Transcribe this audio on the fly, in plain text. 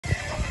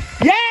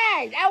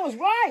Yeah, that was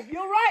right.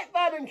 You're right,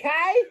 Vernon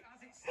Kay.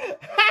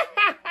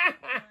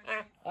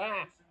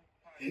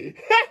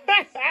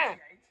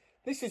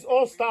 This is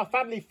All Star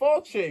Family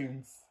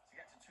Fortunes. To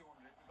get to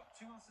 200, we've got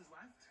 2 answers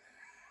left.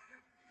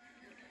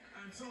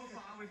 And so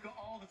far, we've got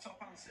all the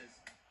top answers.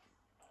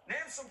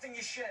 Name something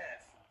you shave.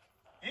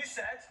 You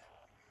said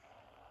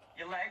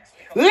your legs.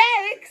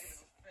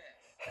 Legs?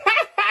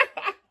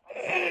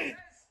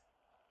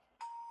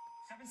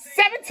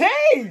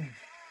 17!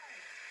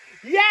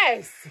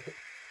 Yes!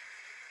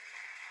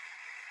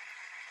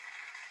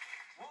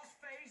 Was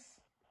face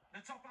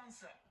the top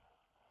answer?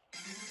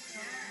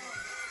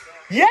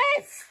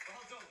 Yes!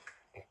 Well done.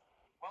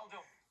 Well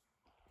done.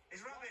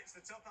 Is rabbits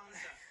the top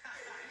answer?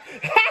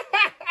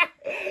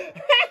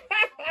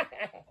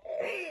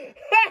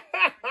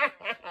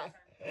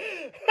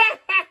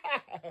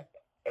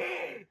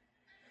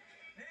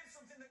 Name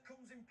something that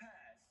comes in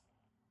pairs.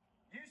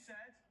 You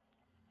said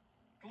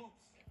gloves.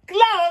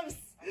 Gloves!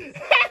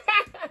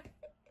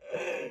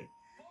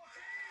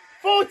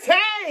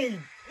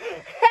 14!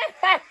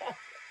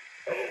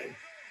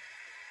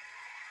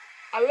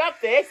 I love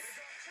this.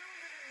 209,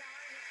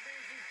 which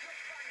means you've just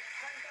banked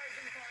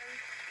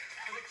 £10,000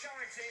 for the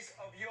charities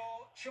of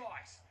your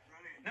choice.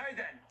 Now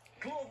then,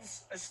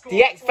 gloves are scored.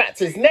 The X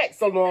Factor's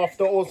next on or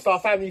after All Star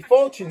Family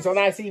Fortunes on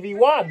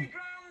ITV1.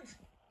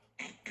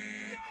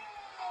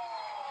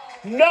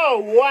 No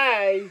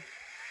way!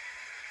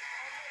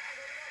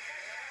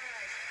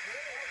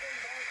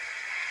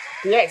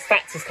 The X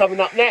Factor's coming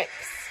up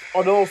next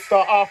on All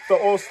Star after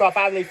All Star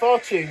Family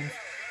Fortunes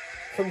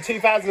from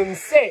 2006. I can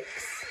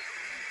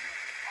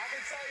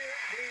tell you,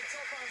 the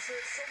top answer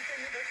is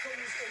something that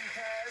comes in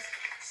pairs.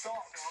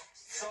 Socks.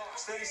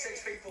 Socks.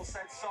 36 people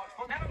said socks.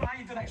 But never mind,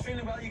 you've done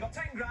extremely well. You got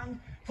 10 grand,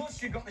 plus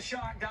you've got the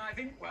shark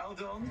diving. Well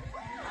done.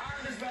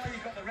 And as well,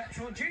 you've got the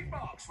retro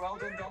jukebox. Well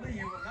done, Donna.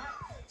 You won that.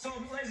 So,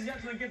 ladies and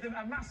gentlemen, give them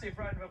a massive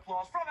round of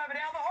applause from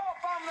Emmerdale, the Hope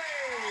family.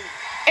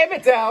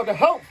 Emmerdale, the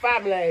Hope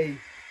family.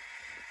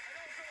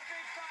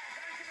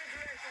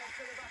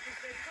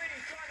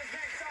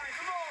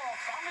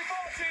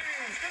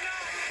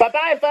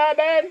 Bye-bye,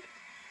 Vernon.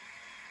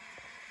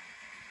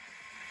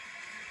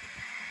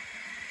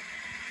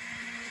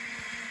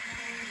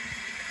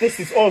 This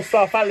is All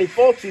Star Family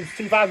Fortunes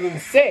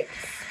 2006.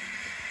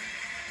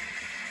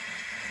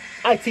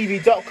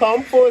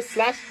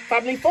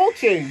 ITV.com/Family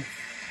Fortunes.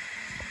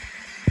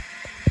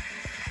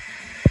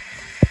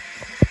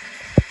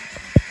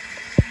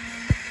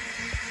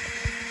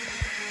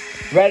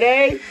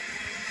 Ready?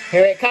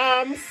 Here it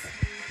comes.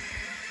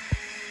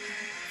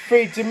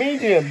 Free to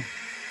medium.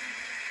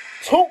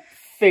 Top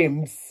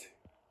films.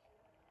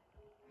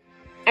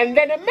 And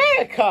then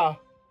America.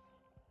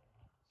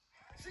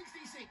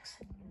 66.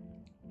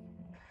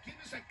 Give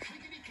us a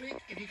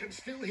clickety-click if you can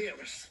still hear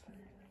us.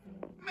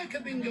 Make a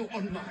bingo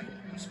online.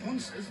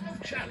 Sponsors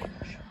of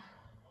Challenge.